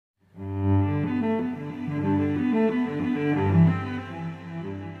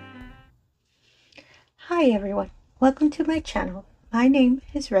Hi everyone, welcome to my channel. My name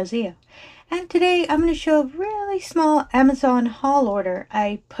is Rosy O, and today I'm going to show a really small Amazon haul order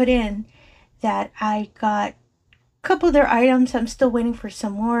I put in that I got a couple of their items. I'm still waiting for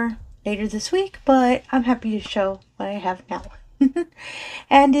some more later this week, but I'm happy to show what I have now.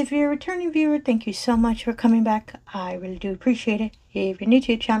 And if you're a returning viewer, thank you so much for coming back. I really do appreciate it. If you're new to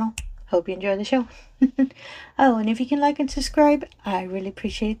the channel, hope you enjoy the show. Oh, and if you can like and subscribe, I really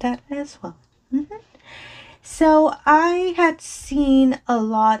appreciate that as well. So I had seen a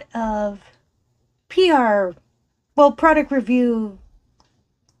lot of product review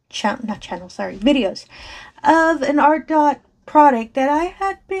videos of an artdot product that I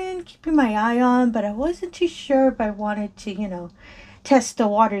had been keeping my eye on, but I wasn't too sure if I wanted to, test the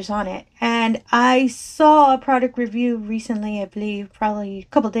waters on it. And I saw a product review recently, I believe probably a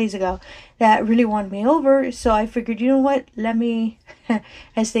couple days ago, that really won me over. So I figured, you know what, let me,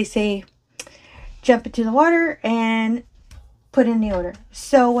 as they say, jump into the water and put in the order.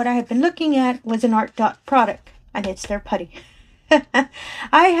 So what I had been looking at was an artdot product, and it's their putty.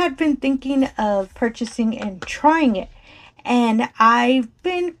 I had been thinking of purchasing and trying it, and I've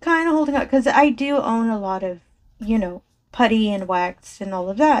been kind of holding out because I do own a lot of, putty and wax and all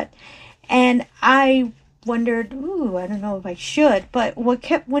of that. And I wondered, I don't know if I should, but what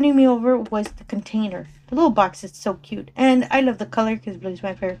kept winning me over was the container. The little box is so cute, and I love the color because blue is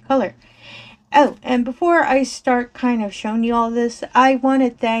my favorite color. Oh, and before I start kind of showing you all this, I want to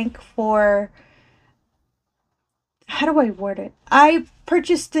thank for, how do I word it? I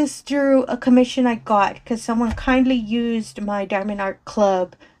purchased this through a commission I got because someone kindly used my Diamond Art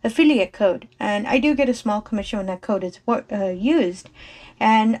Club affiliate code. And I do get a small commission when that code is used.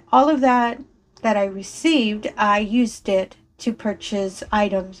 And all of that I received, I used it to purchase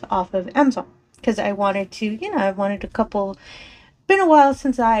items off of Amazon. Because I wanted to, been a while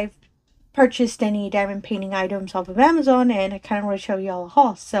since I've purchased any diamond painting items off of Amazon, and I kind of want to show you all a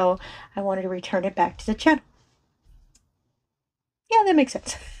haul, so I wanted to return it back to the channel. Yeah, that makes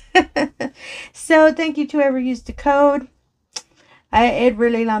sense. So thank you to whoever used the code. It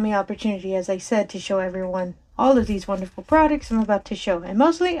really allowed me opportunity, as I said, to show everyone all of these wonderful products I'm about to show, and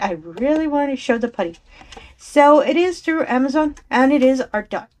mostly I really want to show the putty. So it is through Amazon, and it is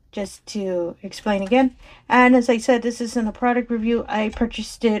artdot. Just to explain again, and as I said, this isn't a product review. I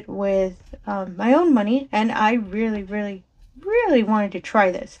purchased it with my own money, and I really wanted to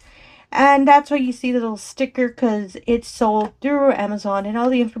try this. And that's why you see the little sticker, because it's sold through Amazon, and all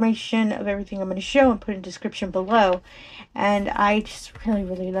the information of everything I'm going to show and put in the description below. And I just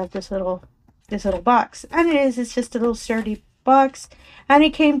really love this little box. And it's just a little sturdy box, and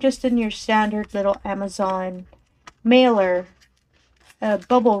it came just in your standard little Amazon mailer, a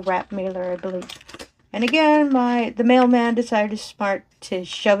bubble wrap mailer, I believe. And again, the mailman decided to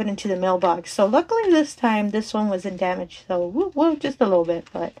shove it into the mailbox. So luckily this time, this one wasn't damaged. So woo, just a little bit,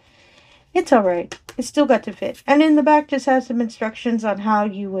 but it's all right. It still got to fit. And in the back just has some instructions on how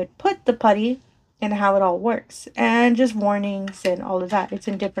you would put the putty and how it all works. And just warnings and all of that. It's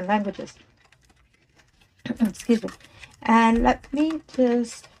in different languages. Excuse me. And let me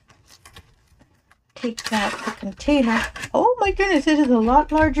just take the container. Oh my goodness, it is a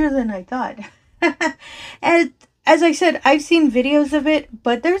lot larger than I thought. And as I said, I've seen videos of it,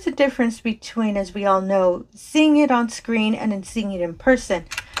 but there's a difference between, as we all know, seeing it on screen and then seeing it in person.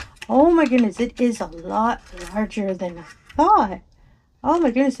 Oh my goodness, it is a lot larger than I thought. Oh my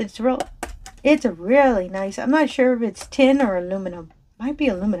goodness, it's really nice. I'm not sure if it's tin or aluminum. Might be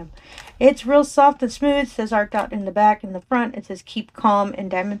aluminum. It's real soft and smooth. It says artdot in the back. In the front, it says keep calm and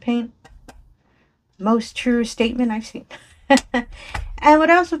diamond paint. Most true statement I've seen. And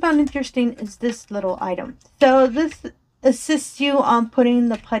what I also found interesting is this little item. So this assists you on putting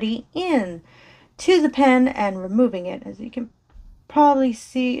the putty in to the pen and removing it. As you can probably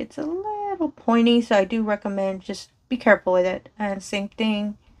see, it's a little pointy, so I do recommend just be careful with it. And same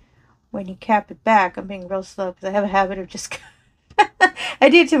thing when you cap it back. I'm being real slow because I have a habit of just I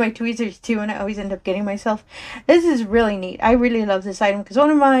do it to my tweezers too, and I always end up getting myself. This is really neat. I really love this item because one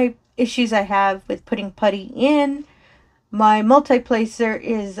of my issues I have with putting putty in my multi-placer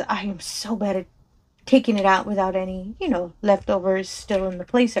is I am so bad at taking it out without any, leftovers still in the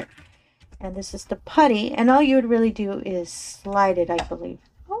placer. And this is the putty, and all you would really do is slide it, I believe.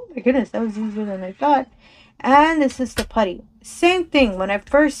 Oh my goodness, that was easier than I thought. And this is the putty. Same thing, when I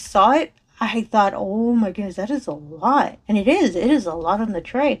first saw it, I thought, oh my goodness, that is a lot. And it is a lot on the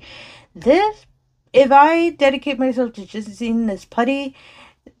tray. This, if I dedicate myself to just using this putty,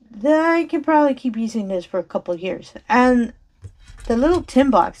 then I can probably keep using this for a couple of years. And the little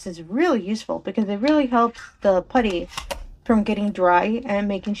tin box is really useful because it really helps the putty from getting dry and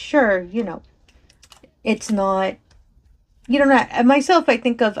making sure, it's not, you don't, myself, I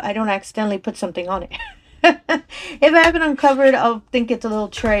think of, I don't accidentally put something on it. If I have it uncovered, I'll think it's a little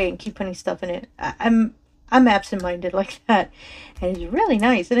tray and keep putting stuff in it. I'm absent-minded like that. And it's really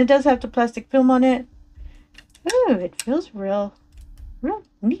nice. And it does have the plastic film on it. Ooh, it feels real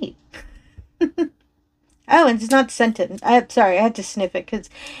neat. Oh, and it's not scented. I'm sorry, I had to sniff it because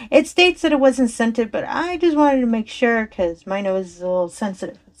it states that it wasn't scented, but I just wanted to make sure because my nose is a little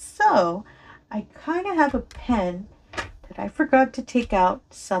sensitive. So, I kind of have a pen that I forgot to take out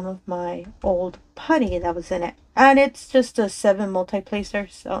some of my old putty that was in it. And it's just a 7 multi-placer,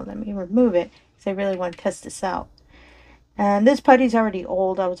 so let me remove it because I really want to test this out. And this putty's already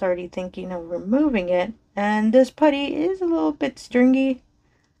old. I was already thinking of removing it. And this putty is a little bit stringy,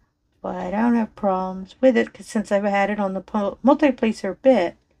 but I don't have problems with it because since I've had it on the multi-placer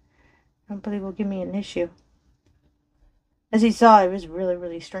bit, I don't believe it will give me an issue. As you saw, it was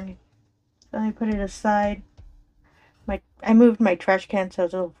really stringy. So let me put it aside. I moved my trash can so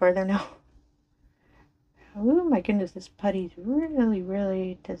it's a little further now. Oh my goodness, this putty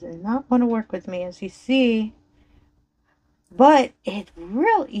really does not want to work with me, as you see. But it's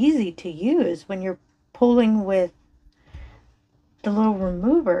real easy to use when you're pulling with the little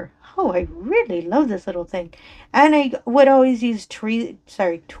remover. Oh, I really love this little thing. And I would always use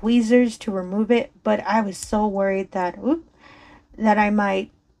tweezers to remove it, but I was so worried that I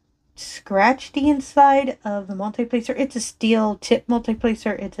might scratch the inside of the multi-placer. It's a steel tip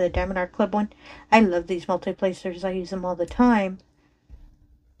multi-placer. It's a Diamondart Club one. I love these multi-placers. I use them all the time.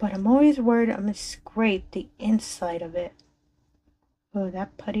 But I'm always worried I'm going to scrape the inside of it. Oh,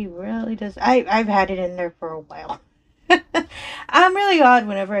 that putty really does. I've had it in there for a while. I'm really odd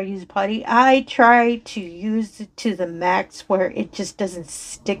whenever I use putty. I try to use it to the max where it just doesn't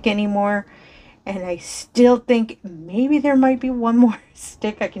stick anymore. And I still think maybe there might be one more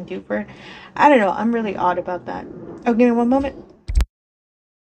stick I can do for it. I don't know. I'm really odd about that. Oh, give me one moment.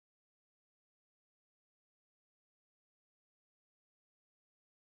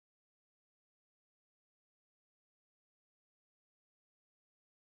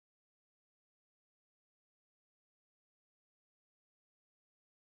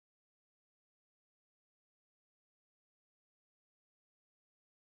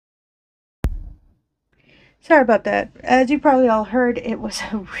 Sorry about that. As you probably all heard, it was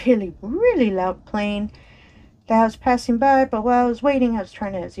a really loud plane that was passing by, but while I was waiting, I was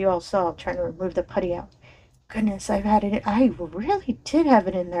trying to, as you all saw, trying to remove the putty out. Goodness, I've had it. I really did have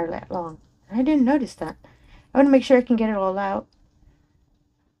it in there that long. I didn't notice that. I want to make sure I can get it all out,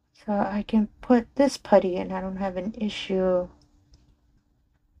 so I can put this putty in. I don't have an issue.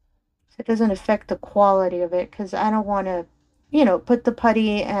 So it doesn't affect the quality of it, because I don't want to, put the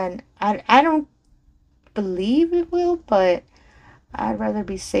putty, and I don't believe it will, but I'd rather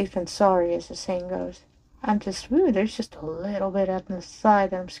be safe than sorry, as the saying goes. I'm just, there's just a little bit on the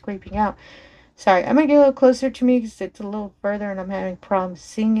side that I'm scraping out. Sorry, I'm going to get a little closer to me because it's a little further and I'm having problems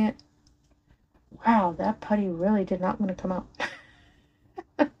seeing it. Wow, that putty really did not want to come out.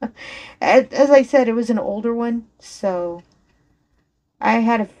 As I said, it was an older one, so I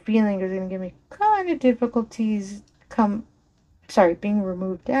had a feeling it was going to give me kind of difficulties being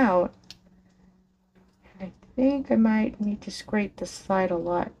removed out. I think I might need to scrape the side a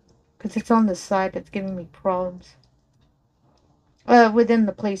lot because it's on the side that's giving me problems. Within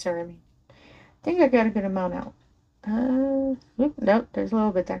the placer, I mean. I think I got a good amount out. Nope, there's a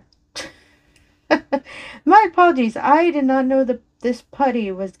little bit there. My apologies. I did not know that this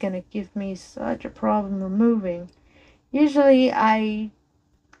putty was going to give me such a problem removing. Usually I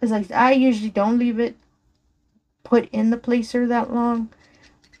usually don't leave it put in the placer that long.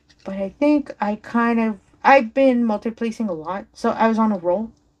 But I think I've been multi-placing a lot. So I was on a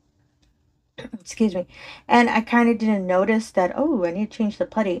roll. Excuse me. And I kind of didn't notice that, I need to change the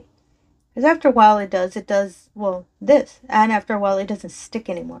putty. Because after a while it does, well, this. And after a while it doesn't stick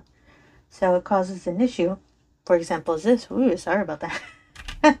anymore. So it causes an issue. For example, is this. Ooh, sorry about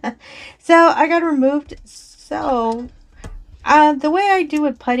that. So I got removed. So the way I do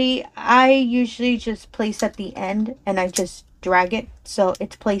with putty, I usually just place at the end and I just drag it. So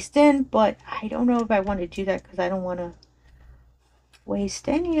it's placed in, but I don't know if I want to do that because I don't want to waste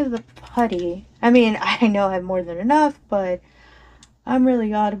any of the putty. I mean, I know I have more than enough, but I'm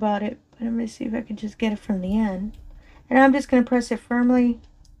really odd about it. But I'm going to see if I can just get it from the end. And I'm just going to press it firmly.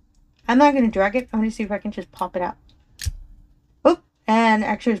 I'm not going to drag it. I'm going to see if I can just pop it out. Oh, and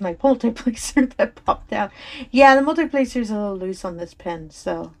actually it was my multi-placer that popped out. Yeah, the multi-placer is a little loose on this pen,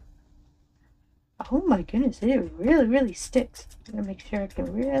 so. Oh my goodness, it really sticks. I'm going to make sure I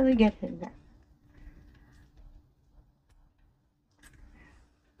can really get it in there.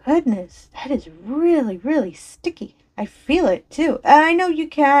 goodness, that is really, really sticky. I feel it too. And I know you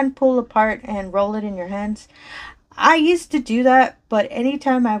can pull apart and roll it in your hands. I used to do that, but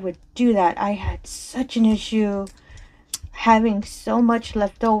anytime I would do that, I had such an issue having so much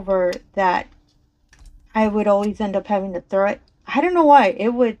left over that I would always end up having to throw it. I don't know why. It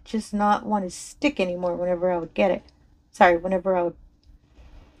would just not want to stick anymore whenever I would get it. Sorry, whenever I would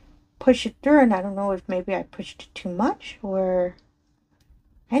push it through, and I don't know if maybe I pushed it too much or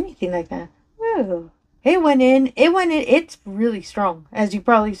anything like that. Ooh. It went in. It's really strong. As you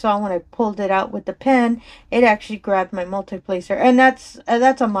probably saw when I pulled it out with the pen, it actually grabbed my multiplacer. And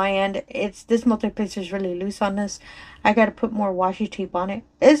that's on my end. This multiplacer is really loose on this. I got to put more washi tape on it.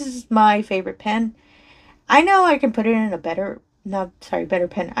 This is my favorite pen. I know I can put it in a better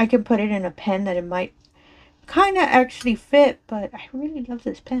pen. I can put it in a pen that it might kind of actually fit, but I really love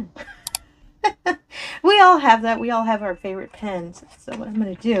this pen. We all have that. We all have our favorite pens. So what I'm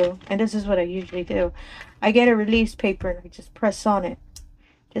going to do, and this is what I usually do, I get a release paper and I just press on it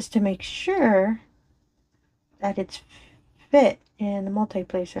just to make sure that it's fit in the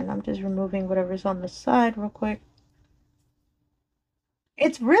multiplacer. And I'm just removing whatever's on the side real quick.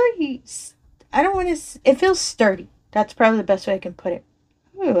 It's really, I don't want to, it feels sturdy. That's probably the best way I can put it.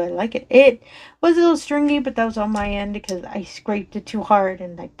 Ooh, I like it. It was a little stringy, but that was on my end because I scraped it too hard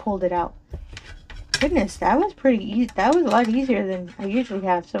and I pulled it out. Goodness, that was pretty easy. That was a lot easier than I usually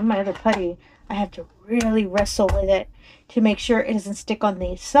have. Some of my other putty, I have to really wrestle with it to make sure it doesn't stick on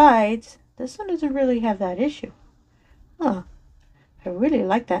the sides. This one doesn't really have that issue. Huh. I really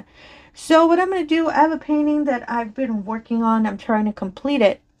like that. So what I'm going to do, I have a painting that I've been working on. I'm trying to complete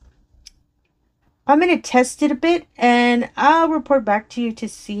it. I'm going to test it a bit and I'll report back to you to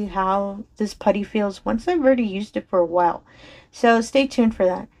see how this putty feels once I've already used it for a while. So stay tuned for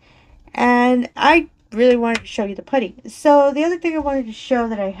that. And I really wanted to show you the putty. So the other thing I wanted to show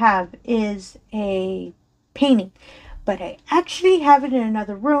that I have is a painting. But I actually have it in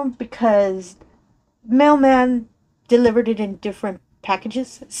another room because mailman delivered it in different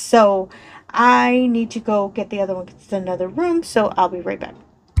packages. So I need to go get the other one because it's in another room. So I'll be right back.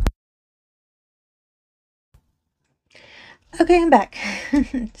 Okay, I'm back.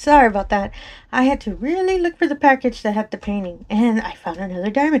 Sorry about that. I had to really look for the package that had the painting, and I found another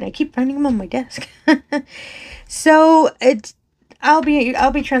diamond. I keep finding them on my desk. So I'll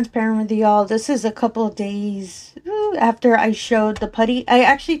be transparent with y'all. This is a couple of days after I showed the putty. I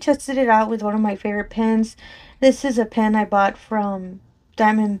actually tested it out with one of my favorite pens. This is a pen I bought from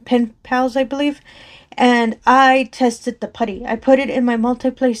Diamond Pen Pals, I believe. And I tested the putty. I put it in my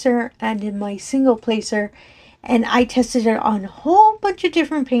multiplacer and in my single placer. And I tested it on a whole bunch of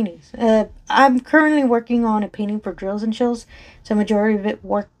different paintings. I'm currently working on a painting for drills and chills. So majority of it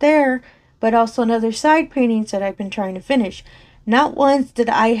worked there. But also another side paintings that I've been trying to finish. Not once did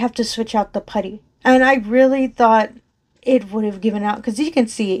I have to switch out the putty. And I really thought it would have given out. Because you can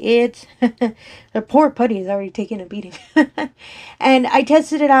see it. The poor putty is already taking a beating. And I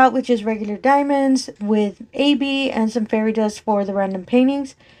tested it out with just regular diamonds. With AB and some fairy dust for the random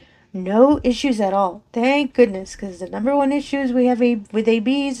paintings. No issues at all. Thank goodness, because the number one issues we have with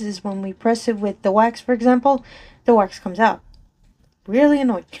ABs is when we press it with the wax, for example, the wax comes out. Really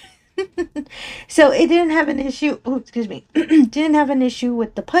annoying. So it didn't have an issue. Oh, excuse me. Didn't have an issue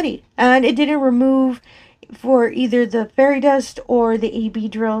with the putty. And it didn't remove for either the fairy dust or the AB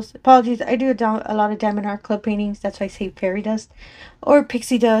drills. Apologies, I do a lot of Diamond Art Club paintings. That's why I say fairy dust. Or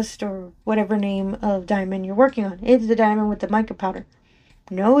pixie dust or whatever name of diamond you're working on. It's the diamond with the mica powder.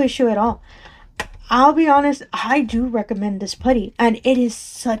 No issue at all. I'll be honest, I do recommend this putty. And it is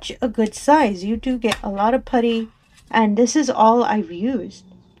such a good size. You do get a lot of putty. And this is all I've used.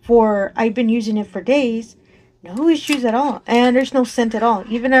 I've been using it for days. No issues at all. And there's no scent at all.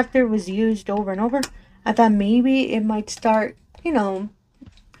 Even after it was used over and over, I thought maybe it might start, kind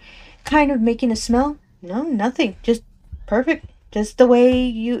of making a smell. No, nothing. Just perfect. Just the way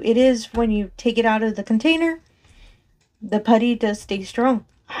it is when you take it out of the container. The putty does stay strong.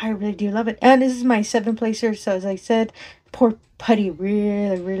 I really do love it. And this is my 7 placer. So as I said, poor putty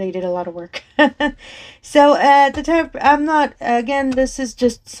really did a lot of work. So at the time, I'm not, again, this is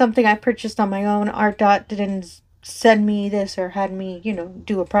just something I purchased on my own. Artdot didn't send me this or had me,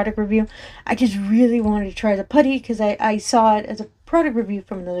 do a product review. I just really wanted to try the putty because I saw it as a product review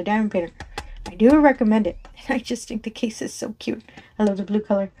from another diamond painter. I do recommend it. I just think the case is so cute. I love the blue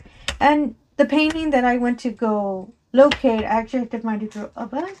color. And the painting that I went to go locate, I actually have to find it through a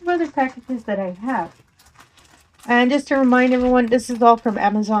bunch of other packages that I have. And just to remind everyone, this is all from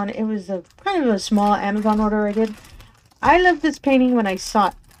Amazon. It was a kind of a small Amazon order I did. I loved this painting when I saw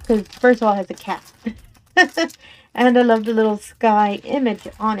it. Because first of all, it has a cat. And I love the little sky image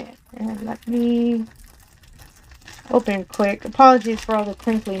on it. And let me open it quick. Apologies for all the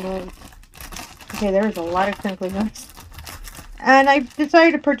crinkly noise. Okay, there was a lot of crinkly noise. And I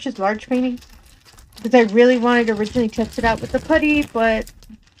decided to purchase large paintings because I really wanted to originally test it out with the putty, but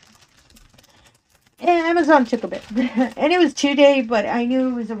Amazon took a bit. And it was 2-day, but I knew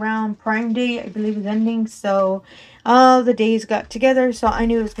it was around Prime Day, I believe it was ending, so all the days got together, so I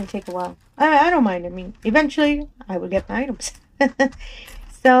knew it was going to take a while. I don't mind. I mean, eventually I would get my items.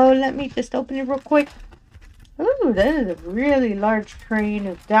 So let me just open it real quick. Ooh, that is a really large train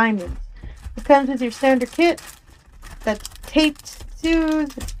of diamonds. It comes with your standard kit that's taped to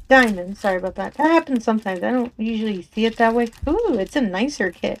the diamond. Sorry about that. That happens sometimes. I don't usually see it that way. Ooh, it's a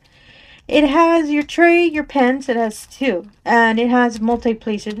nicer kit. It has your tray, your pens. It has 2. And it has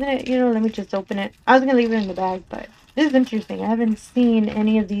multi-placers in it. You know, let me just open it. I was going to leave it in the bag, but this is interesting. I haven't seen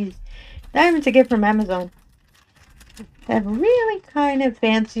any of these diamonds I get from Amazon. They have a really kind of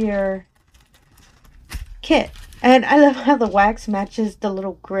fancier kit. And I love how the wax matches the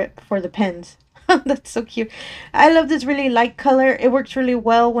little grip for the pens. That's so cute. I love this really light color. It works really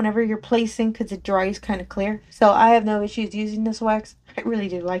well whenever you're placing because it dries kind of clear. So I have no issues using this wax. I really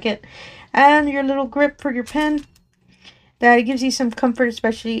do like it. And your little grip for your pen. That gives you some comfort,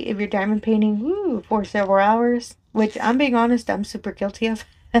 especially if you're diamond painting for several hours. Which, I'm being honest, I'm super guilty of.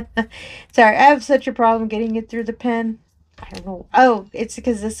 Sorry, I have such a problem getting it through the pen. I don't know. Oh, it's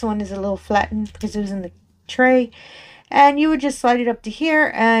because this one is a little flattened because it was in the tray. And you would just slide it up to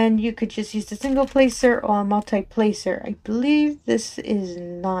here, and you could just use the single placer or a multi-placer. I believe this is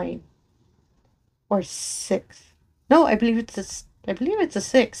 9 or 6. No, I believe it's a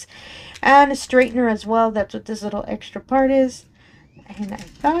 6. And a straightener as well. That's what this little extra part is. And I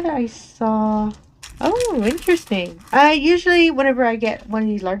thought I saw... Oh, interesting. I usually, whenever I get one of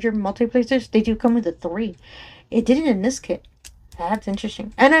these larger multi-placers, they do come with a 3. It didn't in this kit. That's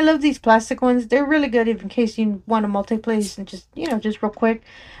interesting. And I love these plastic ones. They're really good in case you want to multi-place and just, just real quick.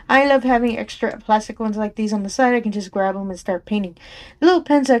 I love having extra plastic ones like these on the side. I can just grab them and start painting. The little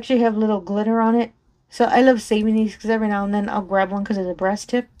pens actually have little glitter on it. So I love saving these because every now and then I'll grab one because of the brass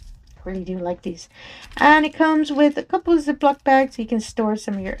tip. I really do like these. And it comes with a couple of Ziploc bags so you can store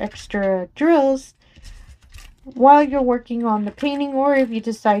some of your extra drills while you're working on the painting, or if you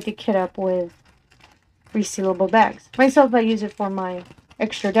decide to kit up with resealable bags. Myself, I use it for my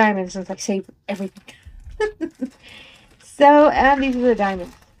extra diamonds since I save everything. So, and these are the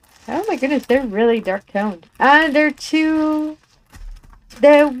diamonds. Oh my goodness, they're really dark toned. And they're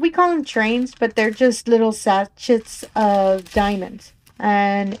we call them trains, but they're just little sachets of diamonds.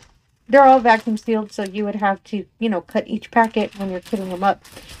 And they're all vacuum sealed, so you would have to, cut each packet when you're kitting them up.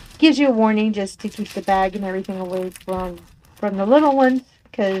 Gives you a warning just to keep the bag and everything away from the little ones.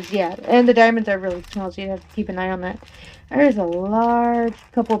 Because, yeah, and the diamonds are really small, so you have to keep an eye on that. There's a large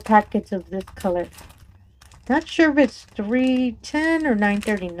couple of packets of this color. Not sure if it's 310 or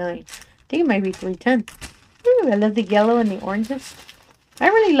 939. I think it might be 310. Ooh, I love the yellow and the oranges. I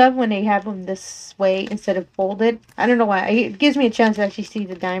really love when they have them this way instead of folded. I don't know why. It gives me a chance to actually see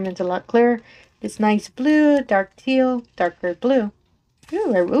the diamonds a lot clearer. This nice blue, dark teal, darker blue.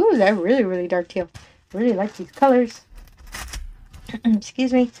 Ooh, that really, really dark teal. I really like these colors.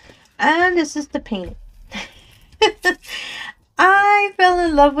 Excuse me. And this is the painting. I fell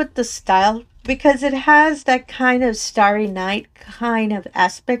in love with the style because it has that kind of Starry Night kind of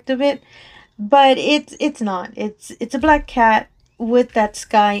aspect of it. But it's not. It's a black cat with that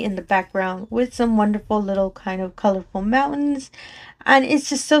sky in the background with some wonderful little kind of colorful mountains. And it's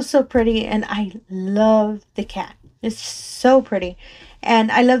just so pretty. And I love the cat. It's so pretty.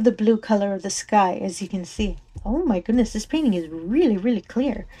 And I love the blue color of the sky, as you can see. Oh my goodness, this painting is really, really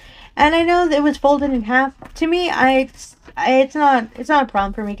clear. And I know that it was folded in half. To me, it's not a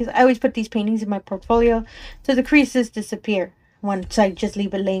problem for me because I always put these paintings in my portfolio so the creases disappear once I just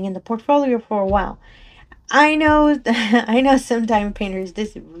leave it laying in the portfolio for a while. I know some diamond painters, they're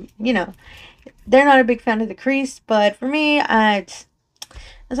not a big fan of the crease, but for me, it's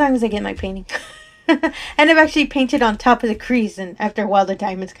as long as I get my painting. And I've actually painted on top of the crease, and after a while the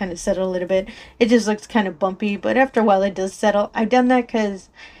diamonds kind of settle a little bit. It just looks kind of bumpy, but after a while it does settle. I've done that because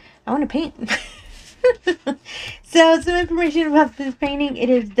I want to paint. So some information about this painting. It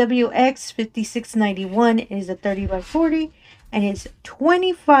is WX5691. It is a 30 by 40 and it's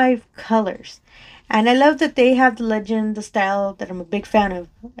 25 colors. And I love that they have the legend, the style that I'm a big fan of.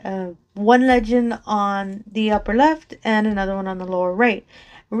 One legend on the upper left and another one on the lower right.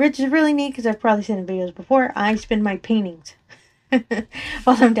 Which is really neat because I've probably seen in videos before. I spin my paintings.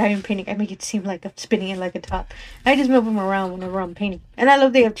 While I'm diamond painting, I make it seem like I'm spinning it like a top. I just move them around whenever I'm painting. And I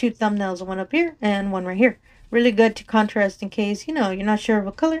love they have 2 thumbnails, one up here and one right here. Really good to contrast in case, you know, you're not sure of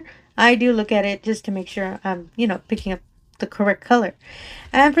a color. I do look at it just to make sure I'm, you know, picking up the correct color.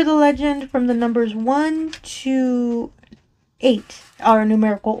 And for the legend, from the numbers 1 to 8 are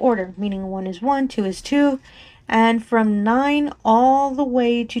numerical order, meaning 1 is 1, 2 is 2, and from 9 all the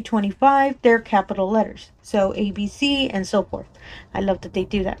way to 25, they're capital letters. So A, B, C, and so forth. I love that they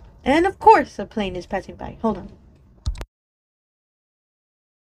do that. And of course, a plane is passing by. Hold on.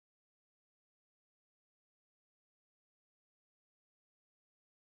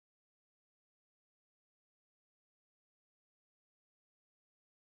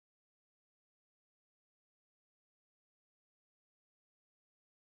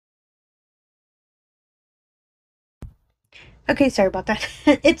 Okay, sorry about that.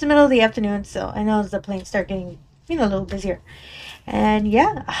 It's the middle of the afternoon, so I know as the planes start getting, you know, a little busier. And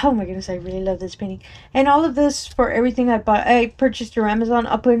yeah, oh my goodness, I really love this painting. And all of this for everything I bought, I purchased through Amazon.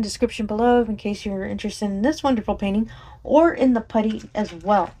 I'll put in the description below in case you're interested in this wonderful painting or in the putty as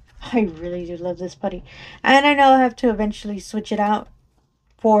well. I really do love this putty. And I know I'll have to eventually switch it out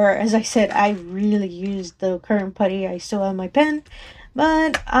for, as I said, I really use the current putty. I still have my pen,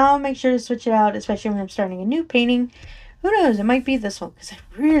 but I'll make sure to switch it out, especially when I'm starting a new painting. Who knows, it might be this one, because I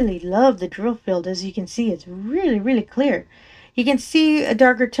really love the drill field. As you can see, it's really, really clear. You can see a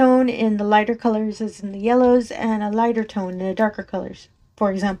darker tone in the lighter colors as in the yellows, and a lighter tone in the darker colors.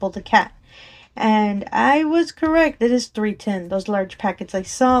 For example, the cat. And I was correct, it is 310, those large packets I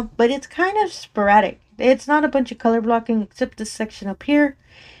saw, but it's kind of sporadic. It's not a bunch of color blocking except this section up here.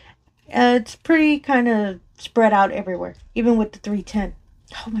 It's pretty kind of spread out everywhere, even with the 310.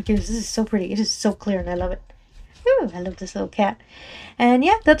 Oh my goodness, this is so pretty. It is so clear and I love it. Ooh, I love this little cat. And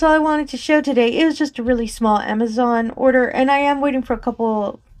yeah, that's all I wanted to show today. It was just a really small Amazon order, and I am waiting for a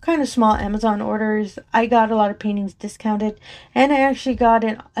couple kind of small Amazon orders. I got a lot of paintings discounted, and I actually got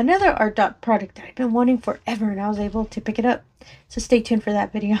another artdot product that I've been wanting forever, and I was able to pick it up. So stay tuned for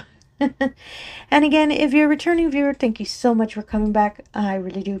that video. And again, if you're a returning viewer, thank you so much for coming back. I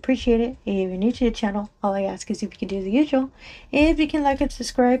really do appreciate it. If you're new to the channel, all I ask is if you can do the usual. If you can like and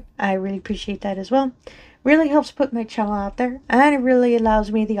subscribe, I really appreciate that as well. Really helps put my channel out there, and it really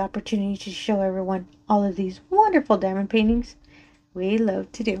allows me the opportunity to show everyone all of these wonderful diamond paintings we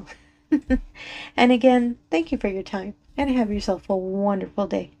love to do. And again, thank you for your time, and have yourself a wonderful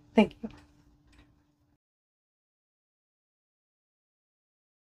day. Thank you.